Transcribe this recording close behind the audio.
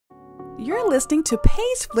You're listening to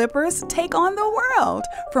Page Flippers Take on the World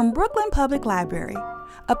from Brooklyn Public Library,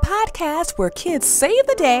 a podcast where kids save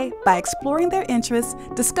the day by exploring their interests,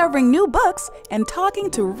 discovering new books, and talking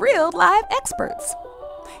to real live experts.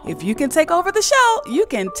 If you can take over the show, you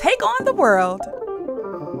can take on the world.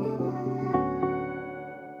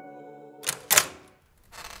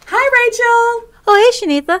 Hi, Rachel. Oh, hey,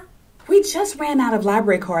 Sheneatha. We just ran out of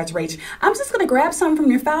library cards, Rach. I'm just going to grab some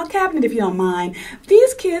from your file cabinet if you don't mind.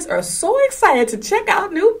 These kids are so excited to check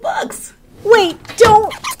out new books. Wait,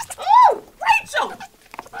 don't. Oh, Rachel!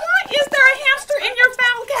 Why is there a hamster in your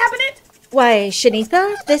file cabinet? Why,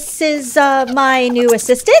 Sheneatha, this is my new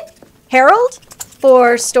assistant, Harold,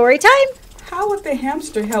 for story time. How would the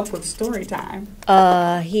hamster help with story time?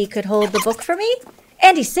 He could hold the book for me,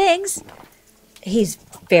 and he sings. He's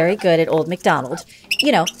very good at Old MacDonald.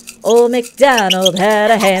 You know, Old MacDonald had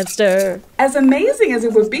a hamster. As amazing as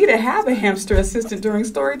it would be to have a hamster assistant during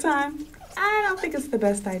story time, I don't think it's the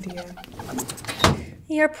best idea.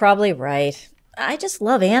 You're probably right. I just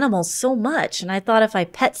love animals so much, and I thought if I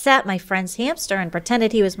pet sat my friend's hamster and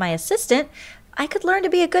pretended he was my assistant, I could learn to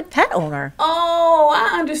be a good pet owner. Oh,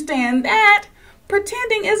 I understand that.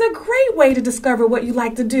 Pretending is a great way to discover what you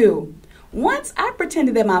like to do. Once I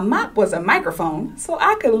pretended that my mop was a microphone so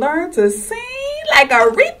I could learn to sing like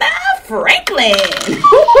Aretha Franklin.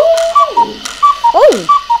 Oh,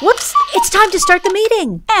 whoops, it's time to start the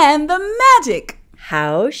meeting. And the magic.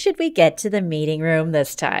 How should we get to the meeting room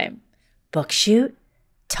this time? Book chute?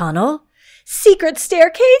 Tunnel? Secret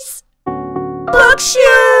staircase? Book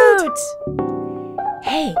chute!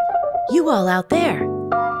 Hey, you all out there,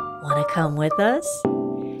 want to come with us?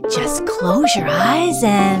 Just close your eyes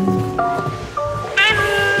and... I'm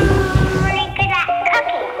really good at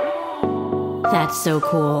cooking. That's so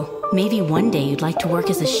cool. Maybe one day you'd like to work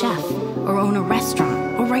as a chef, or own a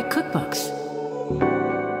restaurant, or write cookbooks.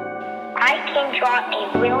 I can draw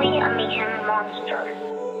a really amazing monster.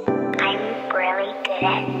 I'm really good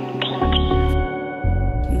at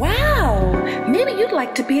painting. Wow! Maybe you'd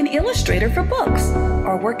like to be an illustrator for books,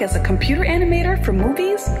 or work as a computer animator for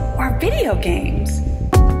movies or video games.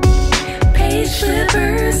 Page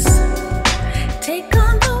Flippers, take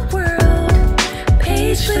on the world.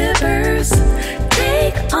 Page Flippers,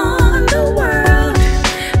 take on the world.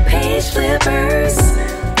 Page Flippers,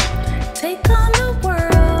 take on the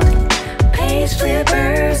world. Page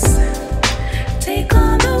Flippers, take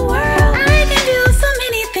on the world. I can do so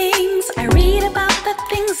many things. I read about the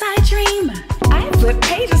things I dream. I flip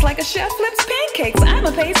pages like a chef flips pancakes. I'm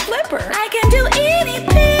a page flipper. I can do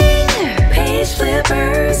anything. Page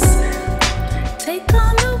Flippers, take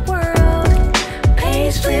on the world.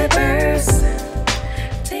 Page Flippers,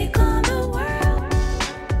 take on the world.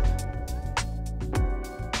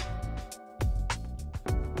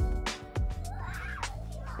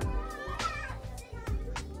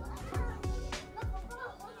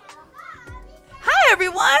 Hi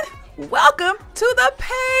everyone! Welcome to the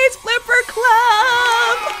Page Flipper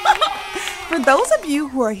Club! For those of you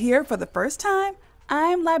who are here for the first time,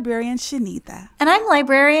 I'm Librarian Sheneatha. And I'm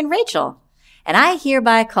Librarian Rachel. And I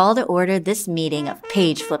hereby call to order this meeting of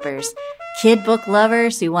page flippers, kid book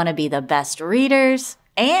lovers who want to be the best readers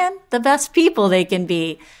and the best people they can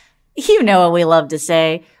be. You know what we love to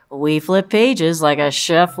say, we flip pages like a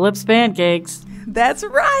chef flips pancakes. That's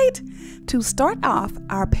right. To start off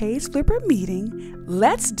our page flipper meeting,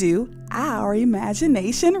 let's do our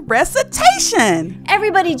imagination recitation.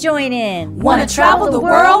 Everybody join in. Want to travel the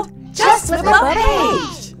world? Just flip a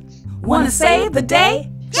page. Want to save the day?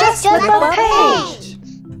 Just flip a page.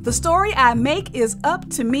 The story I make is up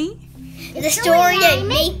to me. The story I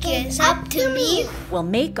make is up to me. We'll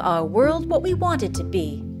make our world what we want it to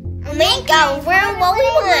be. We'll make our world what we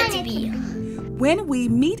want it to be. When we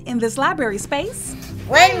meet in this library space,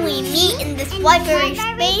 When we meet in this library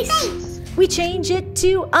space, We change it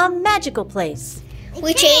to a magical place.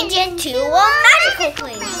 we change it to a magical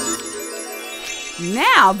place.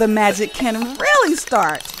 now the magic can really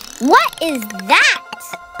start. What is that?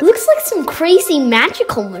 It looks like some crazy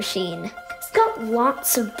magical machine. It's got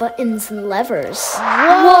lots of buttons and levers.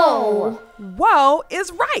 Whoa! Whoa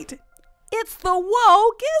is right. It's the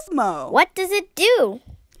Whoa Gizmo. What does it do?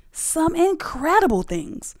 Some incredible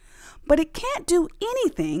things. But it can't do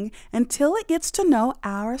anything until it gets to know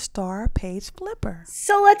our star page flipper.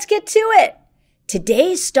 So let's get to it.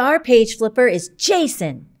 Today's star page flipper is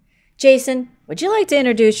Jason. Jason, would you like to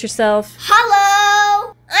introduce yourself?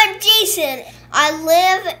 Hello, I'm Jason. I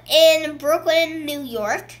live in Brooklyn, New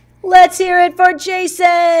York. Let's hear it for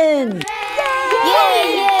Jason.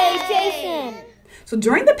 Yay, Jason! So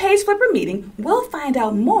during the page flipper meeting, we'll find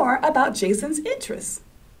out more about Jason's interests.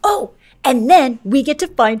 Oh, And then we get to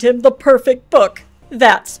find him the perfect book.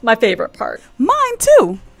 That's my favorite part. Mine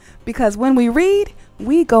too, because when we read,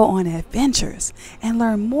 we go on adventures and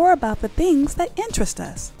learn more about the things that interest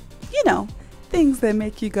us. You know, things that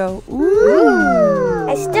make you go, ooh.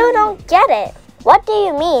 I still don't get it. What do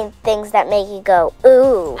you mean, things that make you go,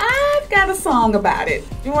 ooh? I've got a song about it.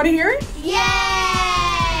 You want to hear it? Yay!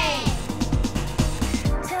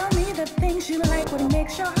 Tell me the things you like, what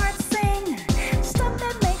makes your heart sing. Stuff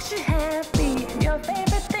that makes you happy, your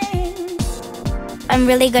favorite things. I'm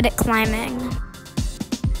really good at climbing.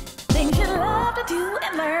 Things you love to do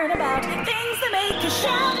and learn about. Things that make you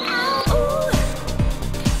shout out, ooh.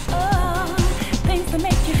 Oh, things that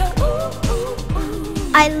make you go, ooh, ooh,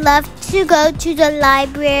 ooh. I love to go to the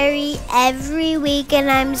library every week, and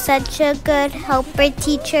I'm such a good helper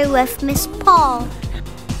teacher with Miss Paul.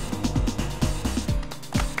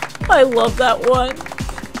 I love that one.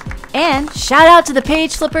 And shout out to the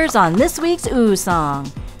page flippers on this week's Ooh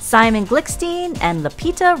Song. Simon Glickstein and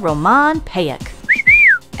Lapita Roman Payek.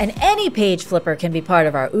 And any page flipper can be part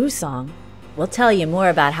of our Ooh Song. We'll tell you more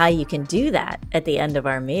about how you can do that at the end of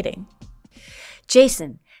our meeting.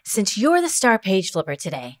 Jason, since you're the star page flipper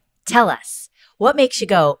today, tell us, what makes you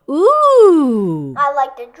go, ooh? I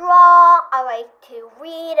like to draw, I like to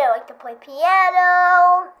read, I like to play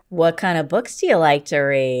piano. What kind of books do you like to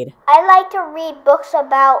read? I like to read books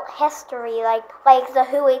about history, like the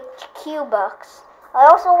Who HQ books. I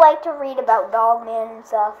also like to read about Dogman and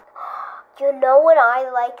stuff. You know what I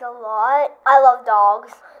like a lot? I love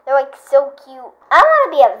dogs. They're like so cute. I want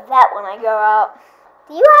to be a vet when I grow up.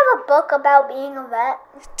 Do you have a book about being a vet?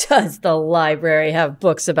 Does the library have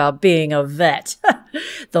books about being a vet?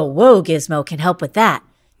 The Whoa Gizmo can help with that.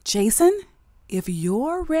 Jason, if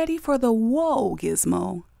you're ready for the Whoa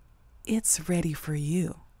Gizmo, it's ready for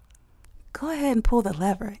you. Go ahead and pull the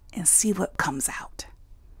lever and see what comes out.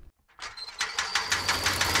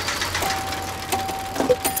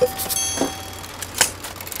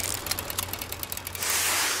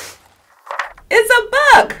 It's a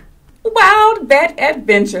book! Wild Vet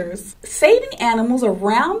Adventures, Saving Animals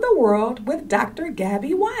Around the World with Dr.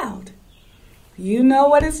 Gabby Wild. You know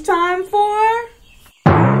what it's time for?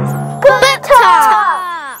 Book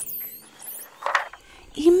talk!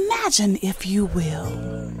 Imagine, if you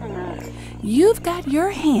will, you've got your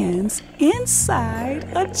hands inside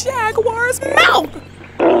a jaguar's mouth.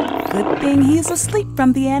 Good thing he's asleep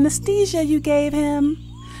from the anesthesia you gave him.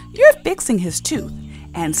 You're fixing his tooth,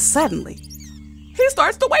 and suddenly, he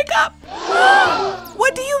starts to wake up.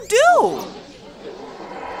 What do you do?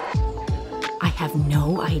 I have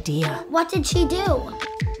no idea. What did she do?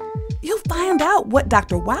 You'll find out what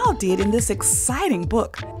Dr. Wild did in this exciting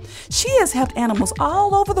book. She has helped animals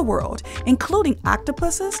all over the world, including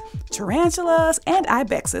octopuses, tarantulas, and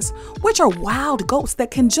ibexes, which are wild goats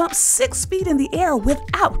that can jump 6 feet in the air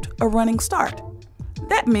without a running start.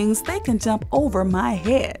 That means they can jump over my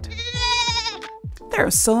head. There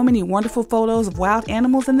are so many wonderful photos of wild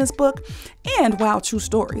animals in this book and wild true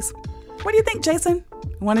stories. What do you think, Jason?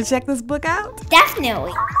 Want to check this book out?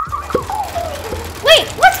 Definitely. Wait,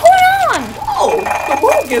 what's going on? Oh, the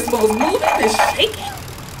Whoa Gizmo's moving and shaking.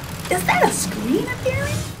 Is that a screen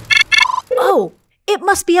appearing? Oh, it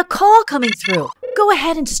must be a call coming through. Go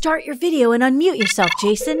ahead and start your video and unmute yourself,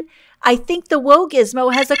 Jason. I think the Whoa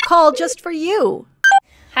Gizmo has a call just for you.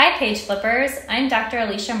 Hi, Page Flippers. I'm Dr.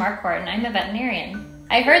 Alicia Marquardt, and I'm a veterinarian.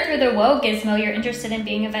 I heard through the Whoa Gizmo you're interested in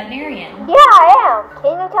being a veterinarian. Yeah, I am.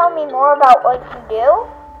 Can you tell me more about what you do?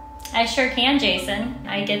 I sure can, Jason.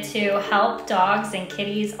 I get to help dogs and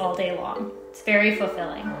kitties all day long. It's very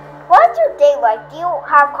fulfilling. What's your day like? Do you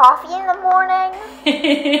have coffee in the morning?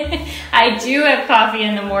 I do have coffee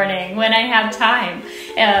in the morning when I have time.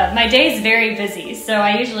 My day is very busy, so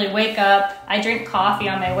I usually wake up, I drink coffee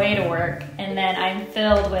on my way to work, and then I'm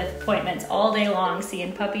filled with appointments all day long,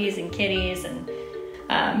 seeing puppies and kitties, and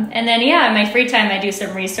then in my free time I do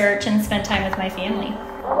some research and spend time with my family.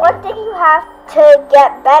 What did you have to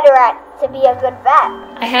get better at to be a good vet?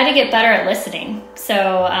 I had to get better at listening.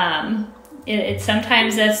 So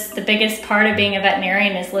sometimes that's the biggest part of being a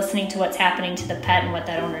veterinarian, is listening to what's happening to the pet and what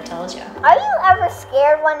that owner tells you. Are you ever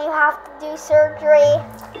scared when you have to do surgery?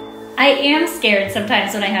 I am scared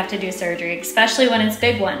sometimes when I have to do surgery, especially when it's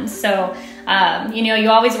big ones. So, you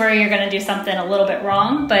always worry you're going to do something a little bit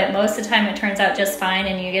wrong, but most of the time it turns out just fine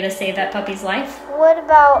and you get to save that puppy's life.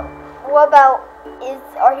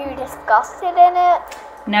 Are you disgusted in it?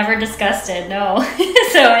 Never disgusted, no.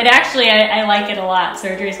 So I like it a lot.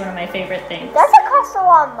 Surgery is one of my favorite things. Does it cost a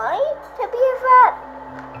lot of money to be a vet?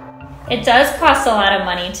 It does cost a lot of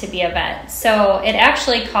money to be a vet. So it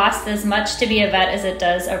actually costs as much to be a vet as it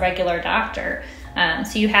does a regular doctor.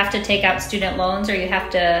 So you have to take out student loans, or you have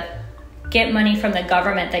to get money from the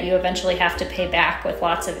government that you eventually have to pay back with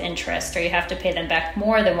lots of interest, or you have to pay them back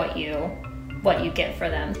more than what you get for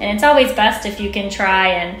them. And it's always best if you can try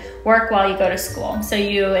and work while you go to school. So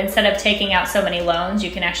you, instead of taking out so many loans,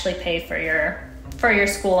 you can actually pay for your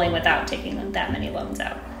schooling without taking that many loans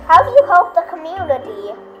out. How do you help the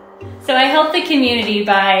community? So I help the community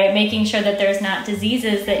by making sure that there's not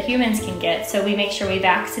diseases that humans can get. So we make sure we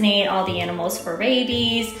vaccinate all the animals for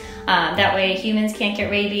rabies. That way humans can't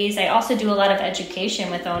get rabies. I also do a lot of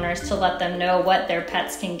education with owners to let them know what their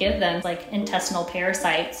pets can give them, like intestinal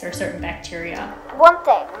parasites or certain bacteria. One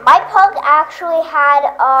thing, my pug actually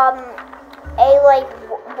had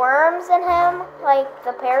worms in him, like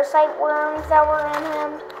the parasite worms that were in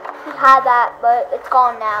him. He had that, but it's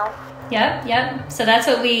gone now. Yep. So that's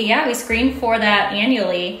what we screen for that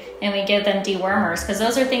annually, and we give them dewormers, because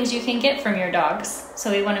those are things you can get from your dogs.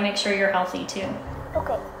 So we want to make sure you're healthy too.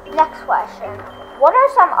 Okay, next question. What are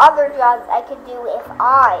some other jobs I could do if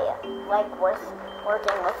I was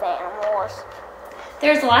working with animals?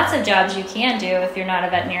 There's lots of jobs you can do if you're not a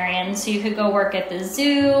veterinarian. So you could go work at the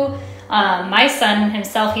zoo. My son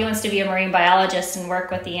himself, he wants to be a marine biologist and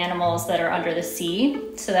work with the animals that are under the sea.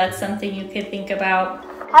 So that's something you could think about.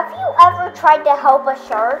 Have you ever tried to help a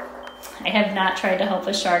shark? I have not tried to help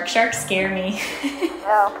a shark. Sharks scare me.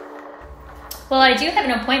 Oh. Well, I do have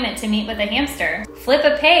an appointment to meet with a hamster. Flip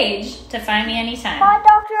a page to find me anytime. Bye,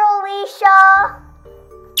 Dr. Alicia.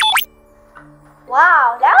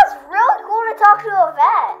 Wow, that was really cool to talk to a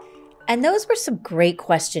vet. And those were some great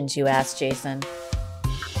questions you asked, Jason.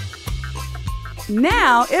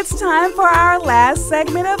 Now it's time for our last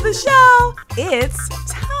segment of the show. It's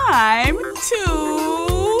time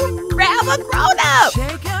to grab a grown-up.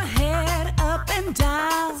 Shake your head up and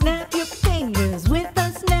down. Snap your fingers with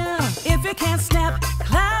us now. If you can't snap,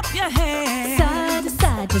 clap your hands. Side to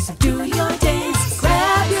side, just do your dance.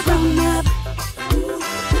 Grab your grown-up.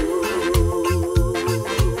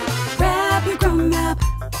 Grab your grown-up.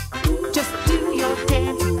 Just do your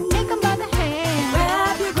dance. Take them by the hand.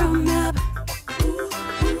 Grab your grown-up.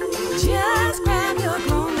 Just grab your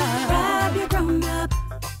grown-up. Grab your grown-up.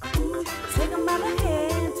 Take them by the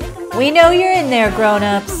hand. Take them by We know you're in there,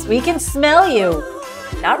 grown-ups. We can smell you.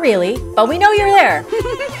 Not really, but we know you're there.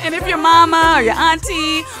 And if your mama or your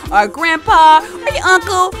auntie or grandpa or your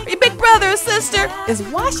uncle or your big brother or sister is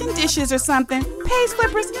washing dishes or something, Page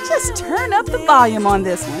Flippers, just turn up the volume on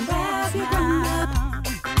this one. grab your grown-up.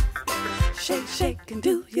 Shake, shake, and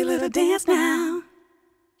do your little dance now.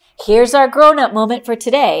 Here's our grown-up moment for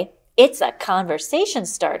today. It's a conversation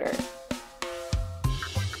starter.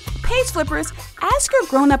 Page Flippers, ask your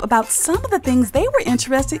grown-up about some of the things they were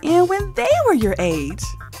interested in when they were your age.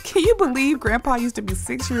 Can you believe Grandpa used to be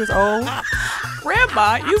 6 years old?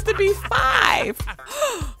 Grandma used to be 5.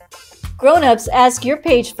 Grown-ups, ask your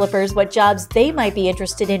Page Flippers what jobs they might be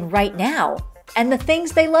interested in right now and the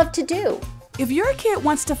things they love to do. If your kid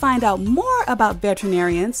wants to find out more about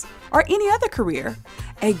veterinarians or any other career,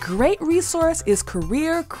 a great resource is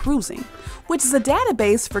Career Cruising, which is a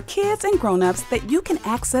database for kids and grown-ups that you can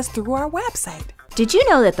access through our website. Did you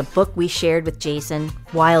know that the book we shared with Jason,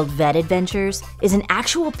 Wild Vet Adventures, is an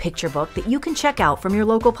actual picture book that you can check out from your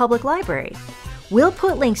local public library? We'll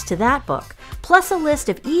put links to that book, plus a list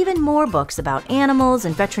of even more books about animals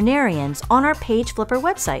and veterinarians on our Page Flipper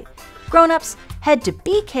website. Grown-ups, head to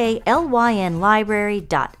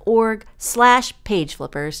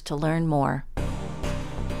bklynlibrary.org/pageflippers to learn more.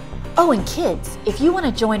 Oh, and kids, if you want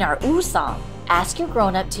to join our Ooh Song, ask your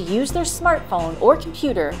grown-up to use their smartphone or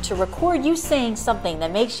computer to record you saying something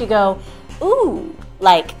that makes you go, ooh,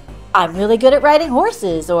 like, I'm really good at riding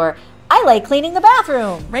horses, or I like cleaning the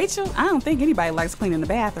bathroom. Rachel, I don't think anybody likes cleaning the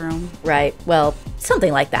bathroom. Right, well,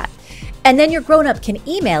 something like that. And then your grown-up can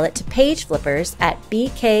email it to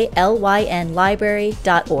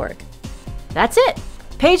pageflippers@bklynlibrary.org. That's it.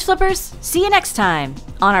 Page Flippers, see you next time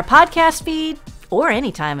on our podcast feed or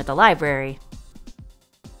anytime at the library.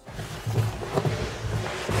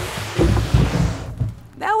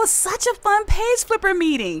 That was such a fun Page Flipper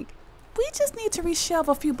meeting. We just need to reshelve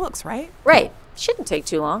a few books, right? Right. Shouldn't take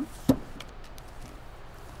too long.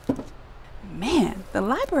 Man, the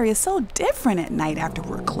library is so different at night after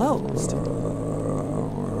we're closed.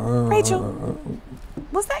 Rachel,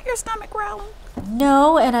 was that your stomach growling?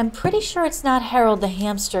 No, and I'm pretty sure it's not Harold the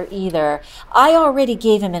hamster either. I already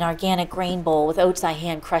gave him an organic grain bowl with oats I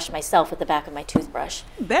hand crushed myself with the back of my toothbrush.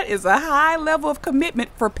 That is a high level of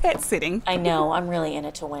commitment for pet sitting. I know, I'm really in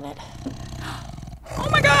it to win it. Oh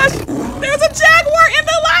my God! gosh! There's a jaguar in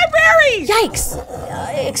the library! Yikes!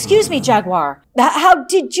 Excuse me, Jaguar. How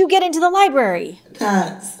did you get into the library?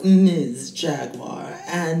 That's Ms. Jaguar,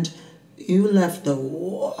 and you left the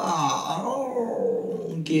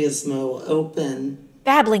gizmo open.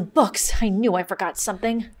 Babbling books. I knew I forgot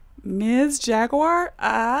something. Ms. Jaguar,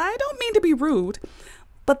 I don't mean to be rude,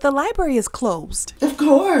 but the library is closed. Of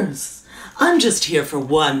course. I'm just here for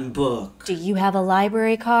one book. Do you have a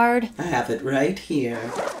library card? I have it right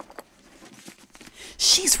here.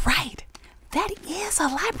 She's right. That is a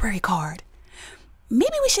library card.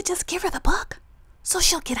 Maybe we should just give her the book so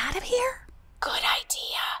she'll get out of here. Good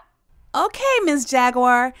idea. Okay, Ms.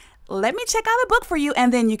 Jaguar. Let me check out the book for you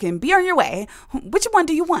and then you can be on your way. Which one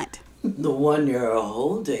do you want? The one you're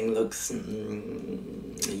holding looks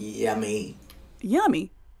yummy.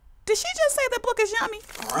 Yummy? Did she just say the book is yummy?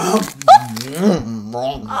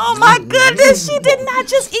 Oh my goodness, she did not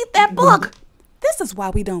just eat that book. This is why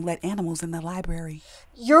we don't let animals in the library.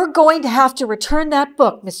 You're going to have to return that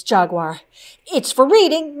book, Miss Jaguar. It's for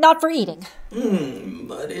reading, not for eating.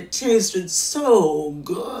 But it tasted so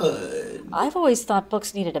good. I've always thought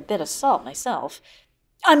books needed a bit of salt myself.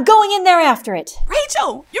 I'm going in there after it.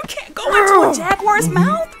 Rachel, you can't go into a jaguar's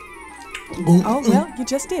mouth. Oh, well, you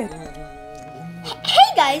just did.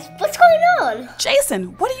 Hey guys, what's going on?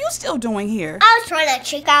 Jason, what are you still doing here? I was trying to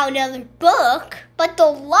check out another book, but the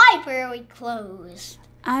library closed.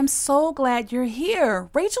 I'm so glad you're here.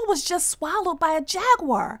 Rachel was just swallowed by a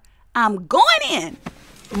jaguar. I'm going in.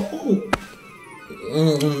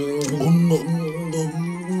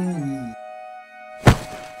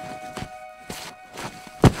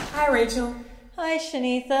 Hi, Rachel. Hi,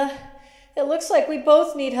 Sheneatha. It looks like we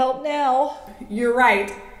both need help now. You're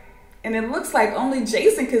right. And it looks like only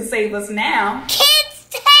Jason can save us now. Kids,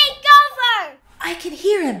 take over! I can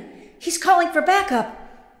hear him. He's calling for backup.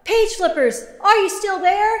 Page flippers, are you still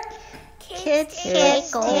there? Kids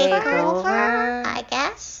take over, I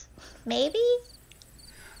guess. Maybe?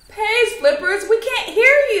 Page flippers, we can't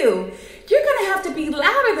hear you. You're going to have to be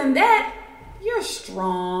louder than that. You're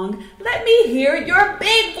strong. Let me hear your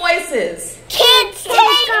big voices. Kids,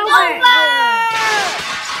 take over!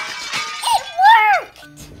 It worked!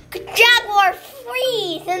 Jaguar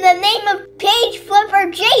freeze in the name of Page Flipper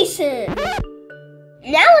Jason.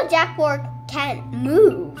 Now the Jaguar can't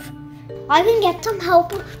move. I can get some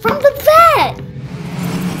help from the vet.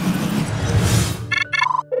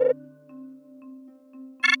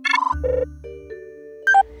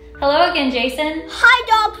 Hello again, Jason. Hi,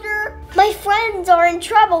 Doctor. My friends are in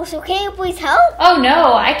trouble, so can you please help? Oh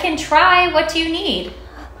no, I can try. What do you need?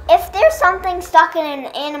 If there's something stuck in an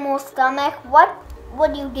animal's stomach, what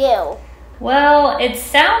would you do? Well, it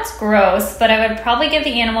sounds gross, but I would probably give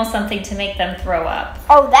the animal something to make them throw up.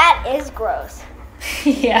 Oh, that is gross.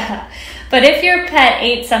 Yeah, but if your pet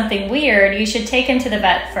ate something weird, you should take him to the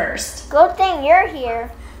vet first. Good thing you're here.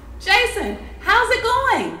 Jason, how's it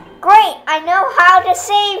going? Great, I know how to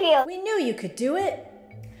save you. We knew you could do it.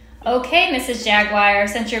 Okay, Mrs. Jaguar,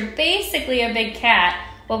 since you're basically a big cat,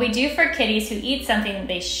 what we do for kitties who eat something that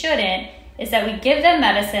they shouldn't is that we give them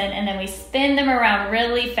medicine and then we spin them around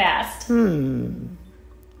really fast. The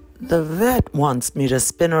vet wants me to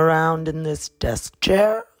spin around in this desk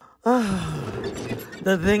chair.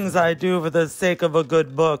 The things I do for the sake of a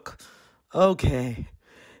good book. Okay,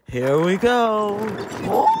 here we go.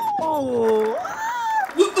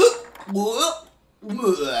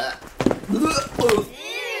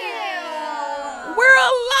 We're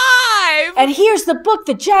alive! And here's the book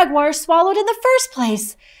the jaguar swallowed in the first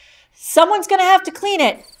place. Someone's going to have to clean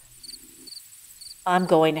it. I'm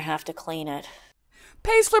going to have to clean it.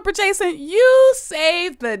 Page Flipper Jason, you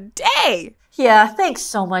saved the day. Yeah, thanks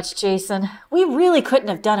so much, Jason. We really couldn't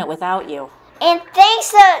have done it without you. And thanks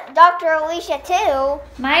to Dr. Alicia, too.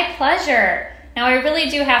 My pleasure. Now I really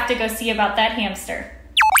do have to go see about that hamster.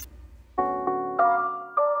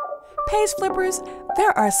 Page Flippers,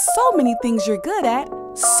 there are so many things you're good at,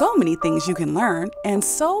 so many things you can learn, and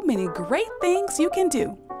so many great things you can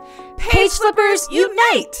do. Page Flippers,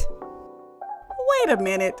 unite! Wait a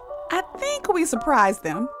minute. I think we surprised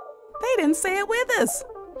them. They didn't say it with us.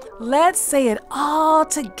 Let's say it all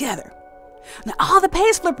together. Now, all the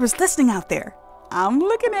Page Flippers listening out there, I'm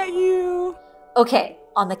looking at you. Okay,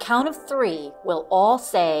 on the count of 3, we'll all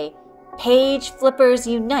say, Page Flippers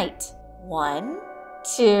unite. 1,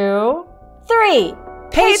 2, 3.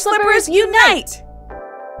 Page Flippers unite!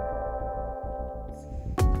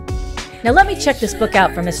 Now let me check this book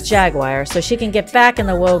out for Miss Jaguar so she can get back in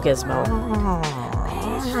the woe gizmo.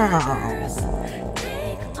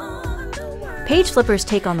 Page Flippers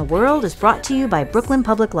Take on the World is brought to you by Brooklyn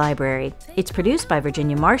Public Library. It's produced by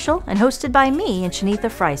Virginia Marshall and hosted by me and Sheneatha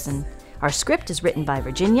Friesen. Our script is written by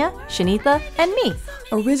Virginia, Sheneatha, and me.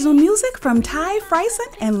 Original music from Ty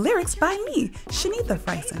Friesen and lyrics by me, Sheneatha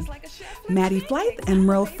Friesen. Maddie Flight and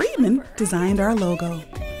Merle Friedman designed our logo.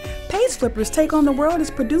 Page Flippers Take on the World is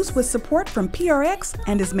produced with support from PRX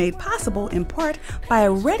and is made possible in part by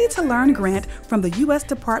a ready-to-learn grant from the U.S.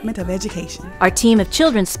 Department of Education. Our team of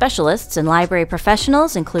children's specialists and library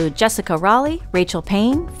professionals include Jessica Raleigh, Rachel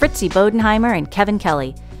Payne, Fritzy Bodenheimer, and Kevin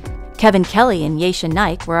Kelly. Kevin Kelly and Yesha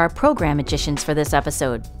Naik were our program magicians for this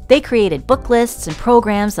episode. They created book lists and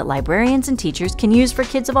programs that librarians and teachers can use for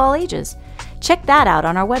kids of all ages. Check that out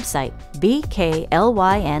on our website,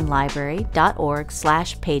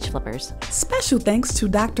 bklynlibrary.org/pageflippers. Special thanks to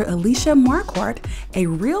Dr. Alicia Marquardt, a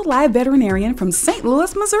real live veterinarian from St.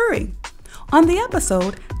 Louis, Missouri. On the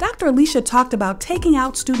episode, Dr. Alicia talked about taking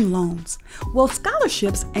out student loans. Well,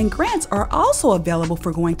 scholarships and grants are also available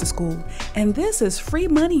for going to school, and this is free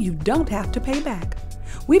money you don't have to pay back.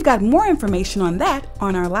 We've got more information on that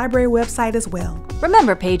on our library website as well.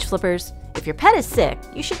 Remember, Page Flippers, if your pet is sick,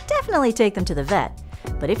 you should definitely take them to the vet.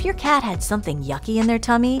 But if your cat had something yucky in their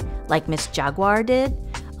tummy, like Miss Jaguar did,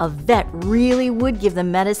 a vet really would give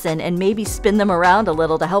them medicine and maybe spin them around a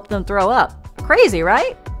little to help them throw up. Crazy,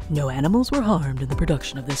 right? No animals were harmed in the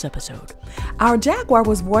production of this episode. Our Jaguar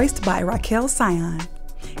was voiced by Raquel Sion.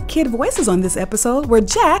 Kid voices on this episode were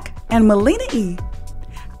Jack and Melina E.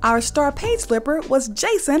 Our star page flipper was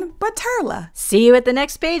Jason Baterla. See you at the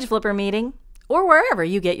next Page Flipper meeting, or wherever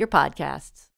you get your podcasts.